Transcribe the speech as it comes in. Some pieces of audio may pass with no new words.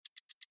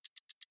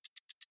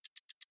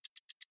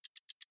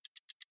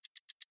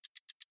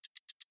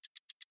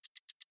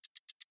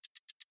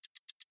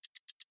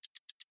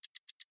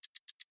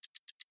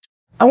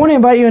I want to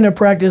invite you into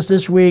practice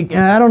this week.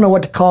 I don't know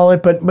what to call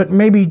it, but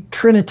maybe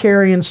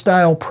Trinitarian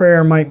style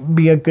prayer might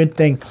be a good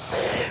thing.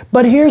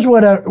 But here's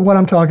what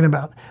I'm talking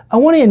about. I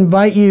want to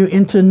invite you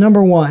into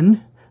number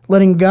one,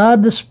 letting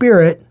God the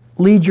Spirit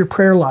lead your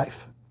prayer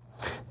life.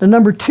 The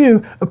number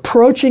two,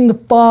 approaching the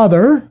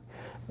Father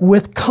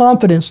with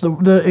confidence,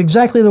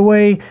 exactly the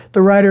way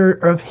the writer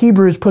of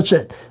Hebrews puts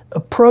it.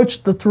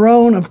 Approach the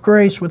throne of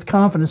grace with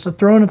confidence, the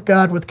throne of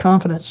God with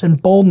confidence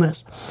and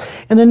boldness.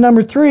 And then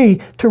number three,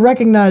 to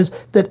recognize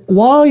that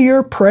while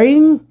you're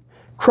praying,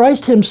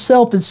 Christ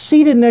himself is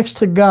seated next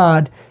to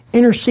God,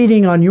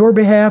 interceding on your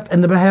behalf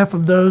and the behalf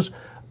of those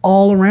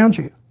all around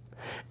you.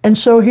 And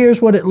so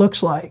here's what it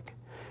looks like.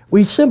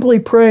 We simply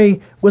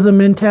pray with a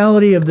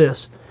mentality of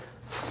this: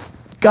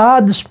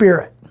 God the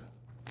Spirit,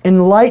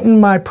 enlighten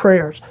my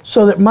prayers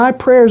so that my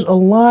prayers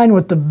align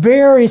with the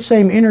very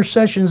same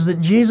intercessions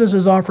that Jesus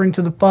is offering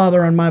to the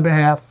Father on my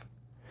behalf.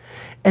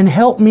 And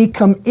help me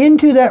come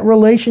into that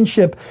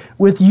relationship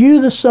with you,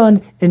 the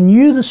Son, and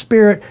you, the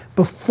Spirit,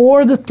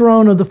 before the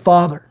throne of the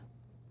Father.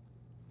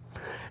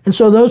 And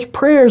so those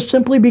prayers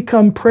simply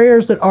become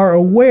prayers that are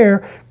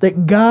aware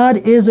that God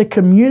is a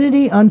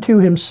community unto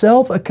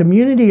himself, a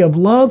community of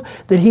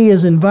love that he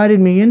has invited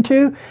me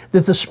into,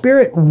 that the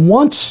Spirit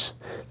wants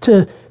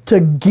to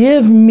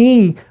give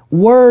me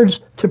words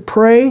to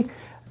pray,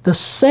 the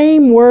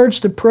same words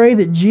to pray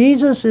that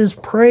Jesus is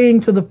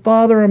praying to the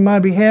Father on my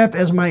behalf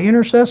as my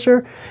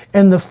intercessor,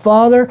 and the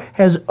Father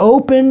has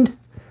opened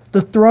the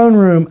throne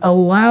room,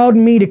 allowed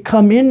me to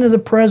come into the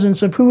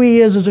presence of who he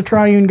is as a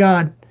triune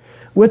God,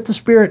 with the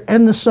Spirit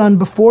and the Son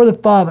before the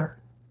Father,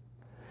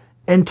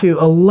 and to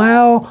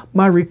allow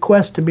my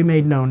request to be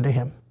made known to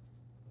him.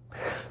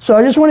 So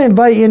I just want to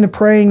invite you into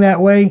praying that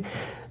way.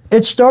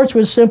 It starts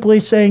with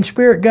simply saying,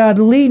 Spirit God,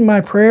 lead my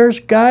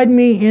prayers, guide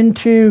me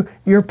into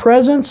your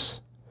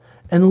presence,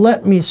 and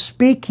let me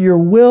speak your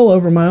will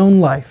over my own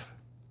life.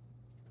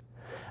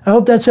 I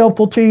hope that's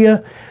helpful to you.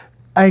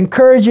 I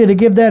encourage you to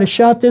give that a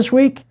shot this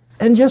week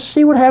and just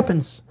see what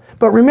happens.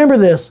 But remember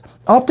this,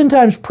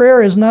 oftentimes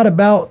prayer is not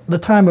about the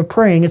time of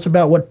praying, it's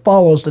about what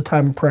follows the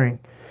time of praying.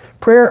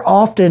 Prayer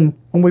often,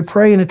 when we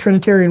pray in a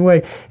Trinitarian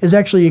way, is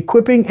actually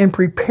equipping and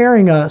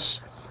preparing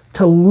us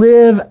to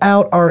live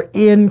out our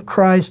in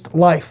Christ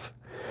life,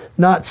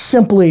 not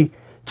simply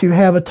to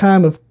have a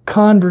time of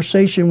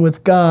conversation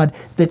with God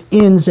that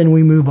ends and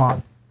we move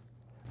on.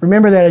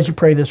 Remember that as you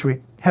pray this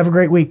week. Have a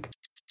great week.